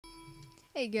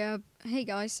Hey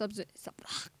guys,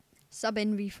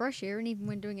 SubNVFresh here, and even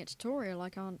when doing a tutorial, I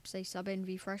can't say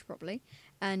SubNVFresh properly.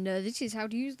 And this is how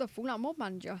to use the Fallout Mod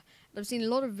Manager. I've seen a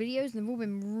lot of videos, and they've all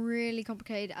been really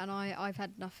complicated, and I've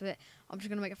had enough of it. I'm just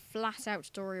gonna make a flat-out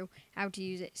tutorial how to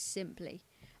use it simply.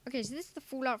 Okay, so this is the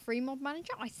Fallout 3 Mod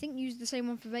Manager. I think use the same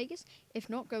one for Vegas. If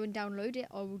not, go and download it.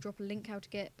 I will drop a link how to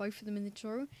get both of them in the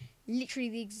tutorial. Literally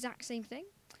the exact same thing.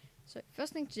 So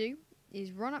first thing to do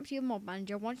is run up to your mod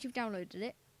manager once you've downloaded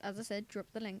it. As I said, drop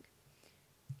the link.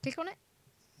 Click on it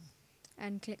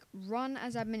and click run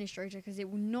as administrator, because it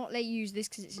will not let you use this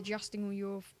because it's adjusting all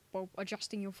your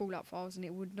adjusting your Fallout files, and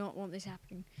it would not want this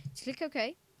happening. So click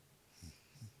OK.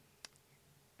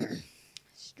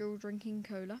 Still drinking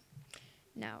cola.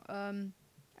 Now,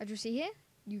 as you'll see here,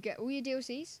 you get all your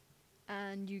DLCs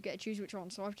and you get to choose which one.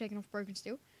 So I've taken off Broken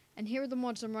Steel, and here are the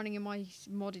mods I'm running in my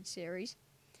modded series.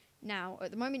 Now, at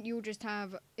the moment, you'll just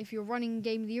have, if you're running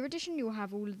Game of the Year Edition, you'll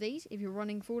have all of these. If you're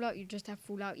running Fallout, you just have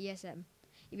Fallout ESM.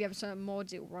 If you have certain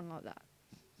mods, it will run like that.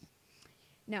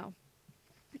 Now,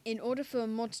 in order for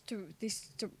mods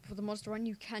for the mods to run,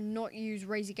 you cannot use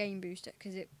Razer Game Booster,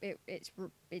 because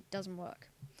it doesn't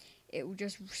work. It will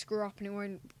just screw up and it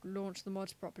won't launch the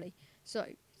mods properly. So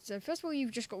first of all, you've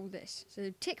just got all this.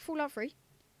 So tick Fallout 3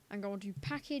 and go on to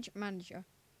Package Manager.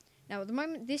 Now, at the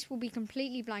moment, this will be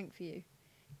completely blank for you.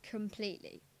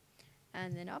 Completely.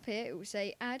 And then up here it will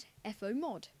say add FO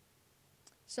mod.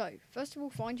 So first of all,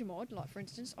 find your mod. Like for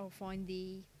instance, I'll find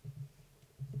the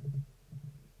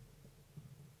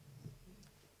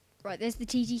there's the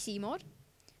TTC mod.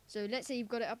 So let's say you've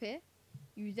got it up here.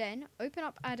 You then open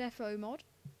up add FO mod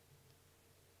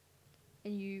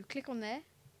and you click on there.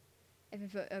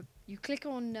 You click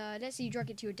on let's say you drag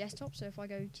it to your desktop. So if I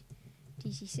go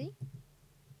TTC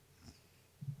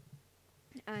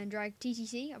and drag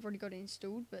TTC, I've already got it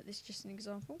installed, but this is just an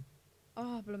example.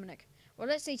 Oh, bloomin' heck. Well,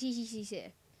 let's say TTC's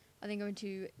here. I then go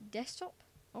into desktop.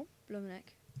 Oh, bloomin'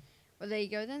 heck. Well, there you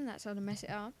go then. That's how to mess it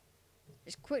up.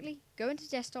 Just quickly go into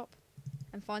desktop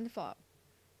and find the file.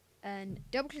 And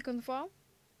double click on the file.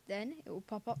 Then it will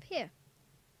pop up here.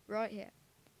 Right here.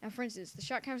 Now, for instance, the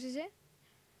shack house is here.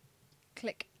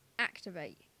 Click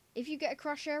activate. If you get a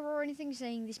crash error or anything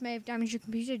saying this may have damaged your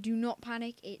computer, do not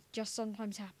panic. It just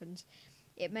sometimes happens.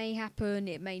 It may happen,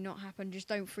 it may not happen, just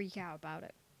don't freak out about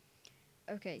it.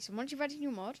 Okay, so once you've added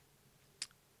your mod,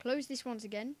 close this once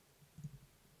again.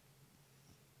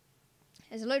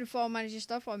 There's a load of file manager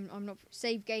stuff. I'm not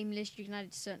save game list, you can add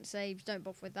it to certain saves, don't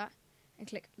bother with that. And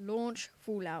click launch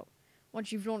Fallout.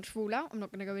 Once you've launched Fallout, I'm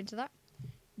not going to go into that.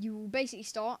 You will basically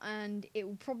start and it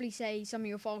will probably say some of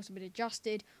your files have been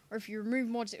adjusted, or if you remove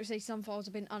mods it will say some files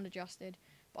have been unadjusted.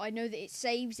 But I know that it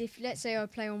saves if, let's say I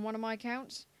play on one of my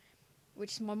accounts,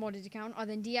 which is my modded account, I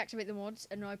then deactivate the mods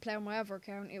and I play on my other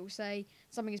account, it will say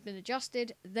something has been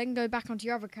adjusted, then go back onto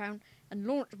your other account and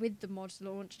launch with the mods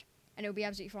launched, and it will be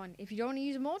absolutely fine. If you don't want to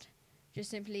use a mod, just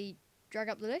simply drag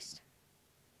up the list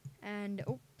and,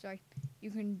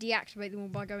 you can deactivate them all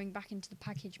by going back into the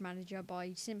package manager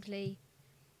by simply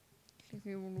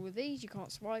clicking on all of these. You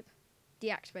can't swipe,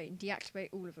 deactivate, and deactivate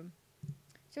all of them.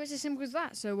 So it's as simple as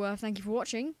that. So thank you for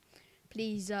watching.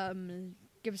 Please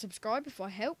give a subscribe if I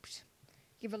helped.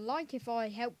 Give a like if I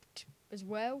helped as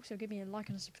well, so give me a like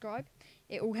and a subscribe.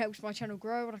 It all helps my channel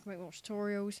grow and I can make more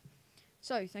tutorials.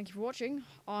 So, thank you for watching.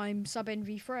 I'm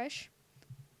SubNVFresh,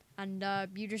 and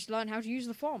you just learned how to use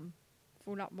the FOMM,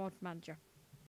 Fallout Mod Manager.